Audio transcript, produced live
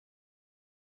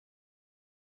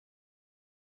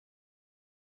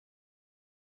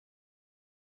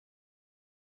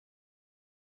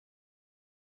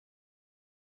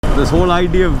this whole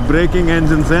idea of breaking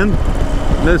engines in.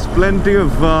 There's plenty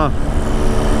of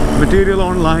material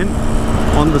online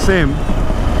on the same,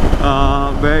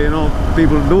 where, you know,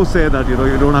 people do say that, you know,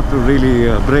 you don't have to really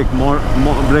break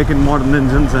in modern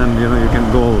engines, and, you know, you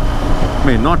can go, I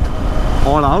mean, not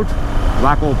all out,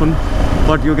 whack open,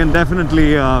 but you can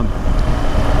definitely, you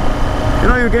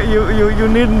know, you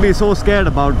needn't be so scared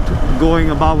about going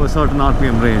above a certain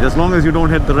RPM range, as long as you don't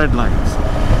hit the red lines.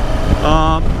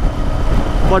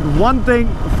 But one thing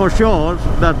for sure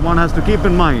that one has to keep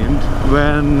in mind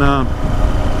when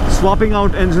swapping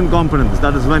out engine components,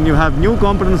 that is when you have new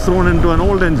components thrown into an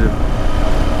old engine,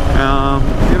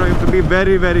 you know, you have to be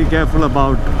very, very careful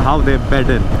about how they bed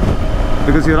in,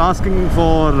 because you're asking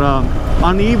for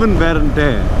uneven wear and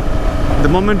tear. The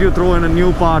moment you throw in a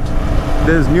new part,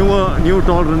 there's new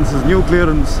tolerances, new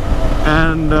clearance,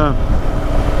 and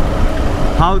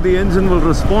how the engine will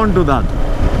respond to that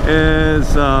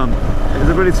is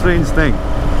a pretty strange thing.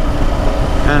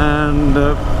 And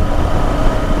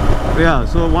yeah,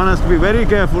 so one has to be very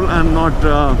careful and not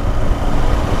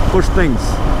push things.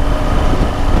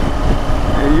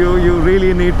 You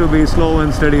really need to be slow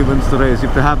and steady wins the race. You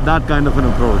have to have that kind of an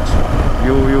approach.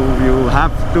 You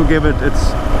have to give it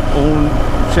its own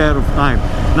share of time.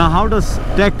 Now, how does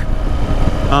tech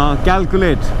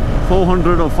calculate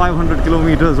 400 or 500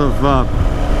 kilometers of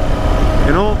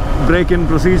you know, break-in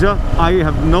procedure? I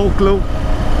have no clue.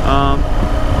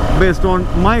 Based on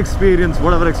my experience,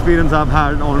 whatever experience I've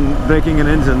had on breaking in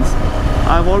engines,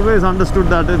 I've always understood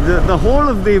that the whole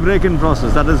of the break-in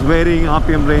process, that is varying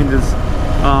RPM ranges,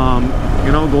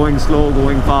 you know, going slow,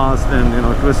 going fast, and, you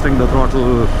know, twisting the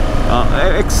throttle,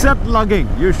 except lugging.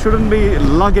 You shouldn't be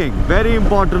lugging. Very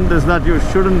important is that you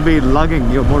shouldn't be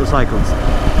lugging your motorcycles.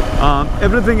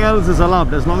 Everything else is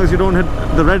allowed, as long as you don't hit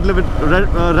the rev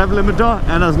limiter,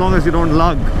 and as long as you don't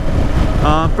lug.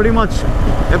 Pretty much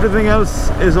everything else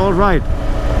is all right.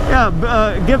 Yeah,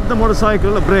 give the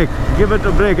motorcycle a break. Give it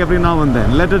a break every now and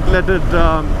then. Let it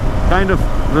kind of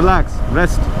relax,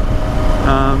 rest.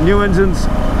 New engines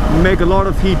make a lot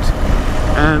of heat,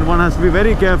 and one has to be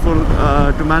very careful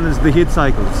to manage the heat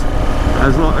cycles.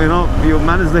 As long, you know, you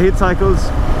manage the heat cycles,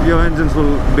 your engines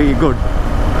will be good.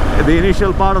 The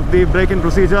initial part of the break-in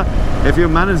procedure, if you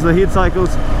manage the heat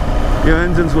cycles, your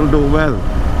engines will do well.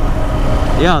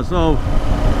 Yeah, so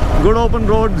good open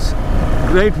roads,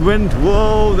 great wind.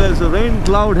 Whoa, there's a rain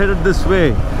cloud headed this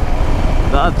way.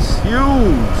 That's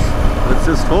huge. Let's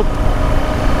just hope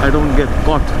I don't get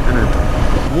caught in it.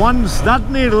 Once that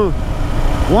needle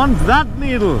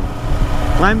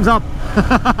climbs up,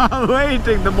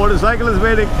 waiting, the motorcycle is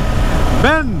waiting.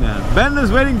 Ben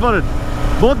is waiting for it.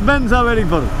 Both Bens are waiting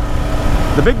for it.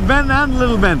 The big Ben and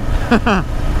little Ben.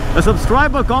 A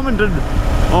subscriber commented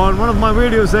on one of my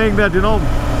videos saying that, you know,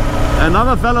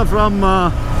 another fella from,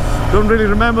 don't really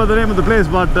remember the name of the place,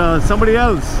 but somebody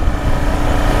else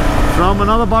from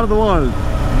another part of the world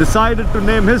decided to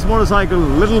name his motorcycle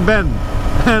Little Ben.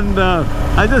 And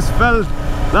I just felt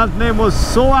that name was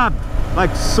so apt,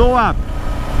 like so apt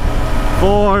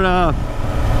for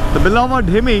the beloved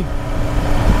Himi.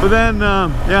 But then,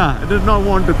 yeah, I did not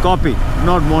want to copy,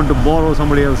 not want to borrow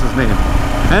somebody else's name.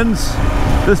 Hence,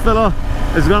 this fella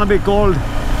is gonna be called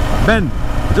Ben,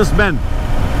 just Ben.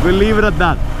 We'll leave it at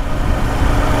that.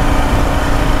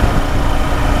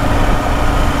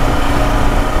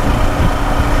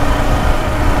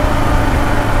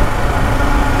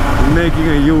 Making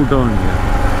a U-turn here.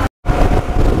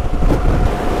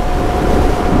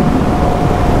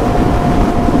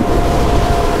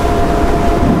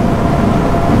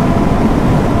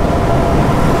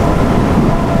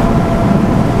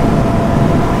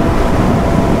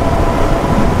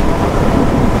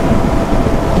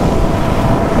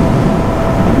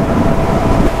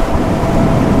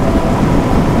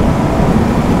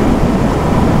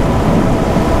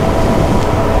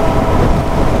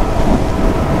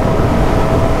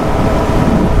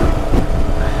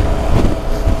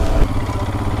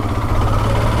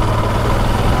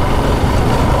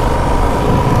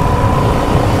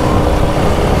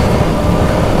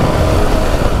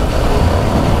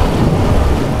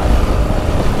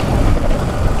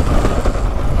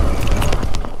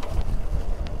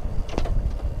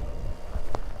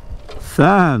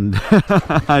 Sand.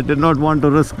 I did not want to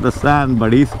risk the sand,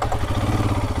 buddies.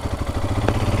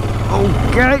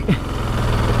 Okay,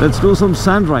 let's do some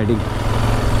sand riding.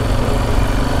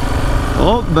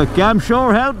 Oh, the cam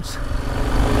sure helps.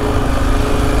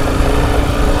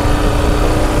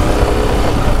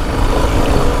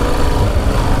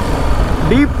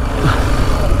 Deep.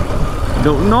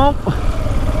 Don't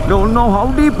know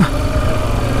how deep.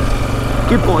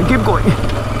 Keep going, keep going,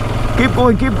 keep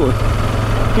going, keep going.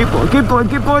 Keep going, keep going,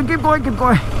 keep going, keep going, keep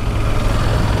going.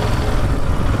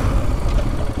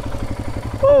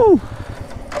 Woo!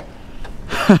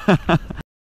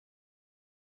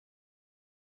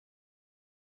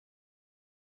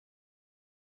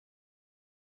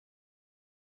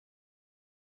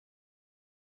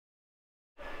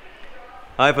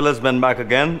 Hi fellas, Ben back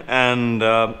again, and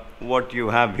what you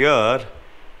have here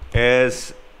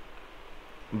is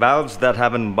valves that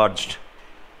haven't budged.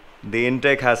 The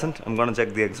intake hasn't. I'm going to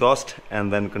check the exhaust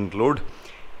and then conclude.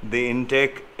 The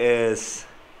intake is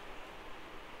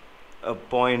a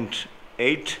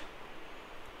 0.8,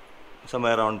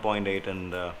 somewhere around 0.8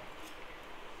 and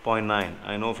 0.9.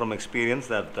 I know from experience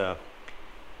that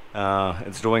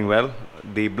it's doing well.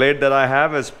 The blade that I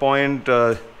have is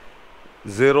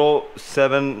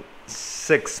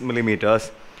 0.076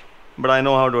 millimeters, but I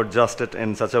know how to adjust it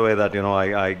in such a way that, you know,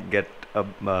 I get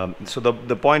so the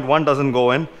 0.1 doesn't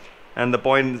go in, and the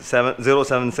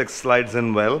 0.076 slides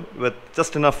in well with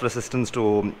just enough resistance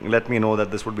to let me know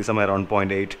that this would be somewhere around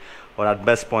 0.8 or at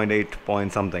best 0.8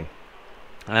 point something.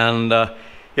 And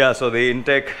yeah, so the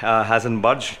intake hasn't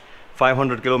budged.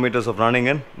 500 kilometers of running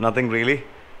in, nothing really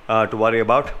to worry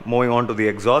about. Moving on to the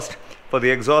exhaust. For the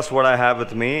exhaust, what I have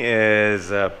with me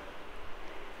is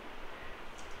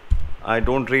I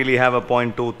don't really have a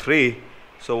 0.23,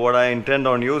 so what I intend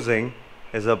on using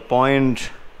is a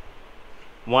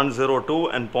 0.102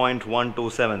 and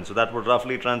 0.127, so that would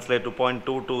roughly translate to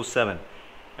 0.227,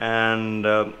 and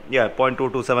yeah,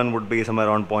 0.227 would be somewhere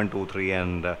around 0.23.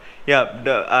 And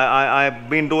yeah, I've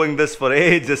been doing this for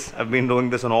ages. I've been doing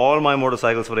this on all my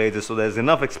motorcycles for ages, so there's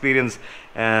enough experience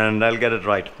and I'll get it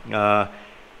right.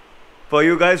 For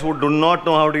you guys who do not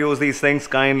know how to use these things,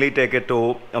 kindly take it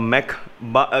to a mech.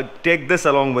 Take this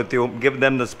along with you, give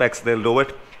them the specs, they'll do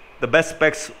it. The best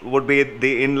specs would be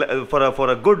the for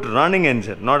a good running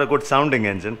engine, not a good sounding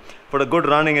engine. For a good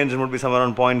running engine would be somewhere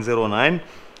around 0.09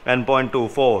 and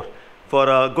 0.24. For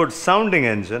a good sounding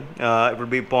engine, it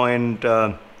would be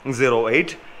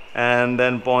 0.08 and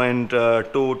then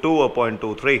 0.22 or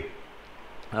 0.23.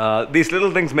 These little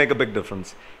things make a big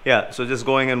difference. Yeah, so just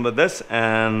going in with this,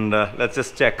 and let's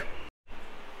just check.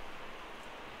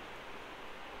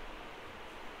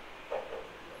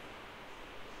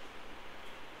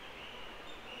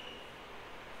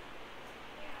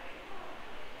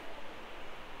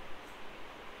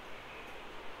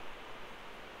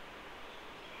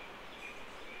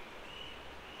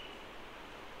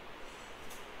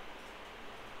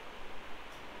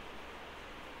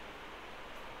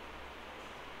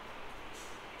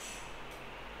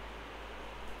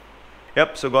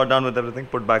 Yep, so got done with everything,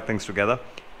 put back things together,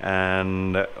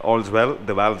 and all's well.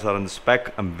 The valves are in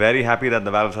spec. I'm very happy that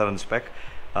the valves are in spec.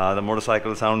 The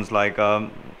motorcycle sounds like a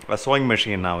sewing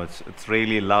machine now. It's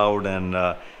really loud and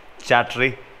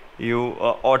chattery. You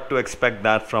ought to expect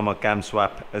that from a cam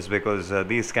swap, is because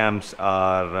these cams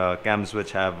are cams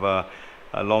which have a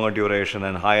longer duration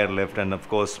and higher lift, and of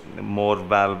course more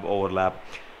valve overlap.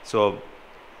 So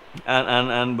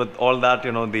and with all that,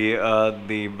 you know,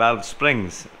 the valve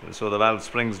springs, so the valve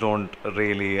springs don't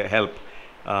really help.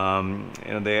 You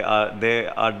know, they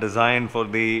are designed for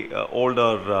the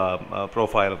older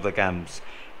profile of the cams.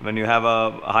 When you have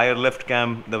a higher lift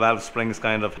cam, the valve springs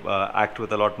kind of act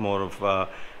with a lot more of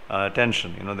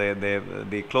tension. You know,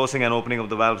 the closing and opening of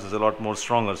the valves is a lot more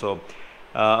stronger. So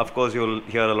of course you'll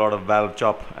hear a lot of valve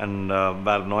chop and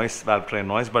valve noise, valve train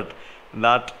noise, but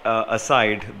that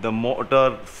aside, the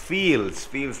motor feels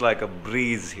like a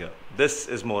breeze here. This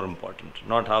is more important,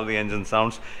 not how the engine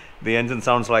sounds. The engine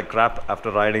sounds like crap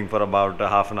after riding for about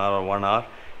half an hour or 1 hour,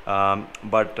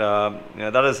 but yeah,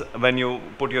 that is when you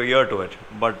put your ear to it.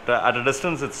 But at a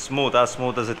distance, it's smooth, as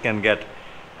smooth as it can get,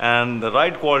 and the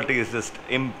ride quality is just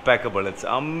impeccable. It's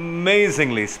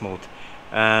amazingly smooth,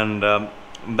 and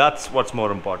that's what's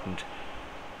more important.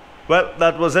 Well,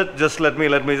 that was it. Just let me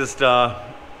just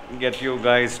get you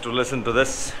guys to listen to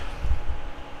this.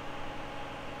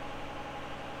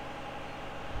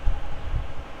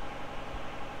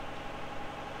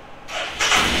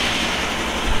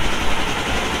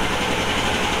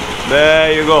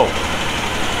 There you go.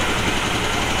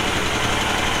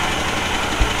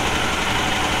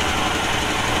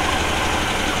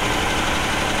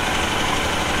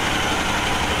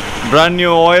 Brand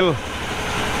new oil.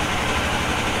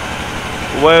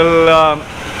 We'll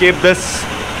keep this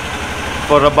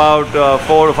for about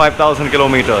 4,000 to 5,000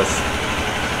 kilometers.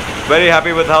 Very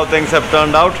happy with how things have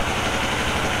turned out.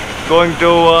 Going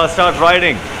to start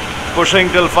riding, pushing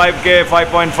till 5k,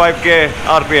 5.5k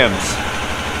RPMs.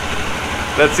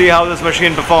 Let's see how this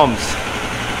machine performs.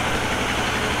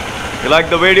 If you like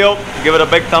the video, give it a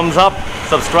big thumbs up,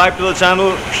 subscribe to the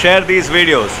channel, share these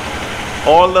videos.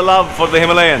 All the love for the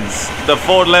Himalayans, the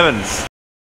 411s.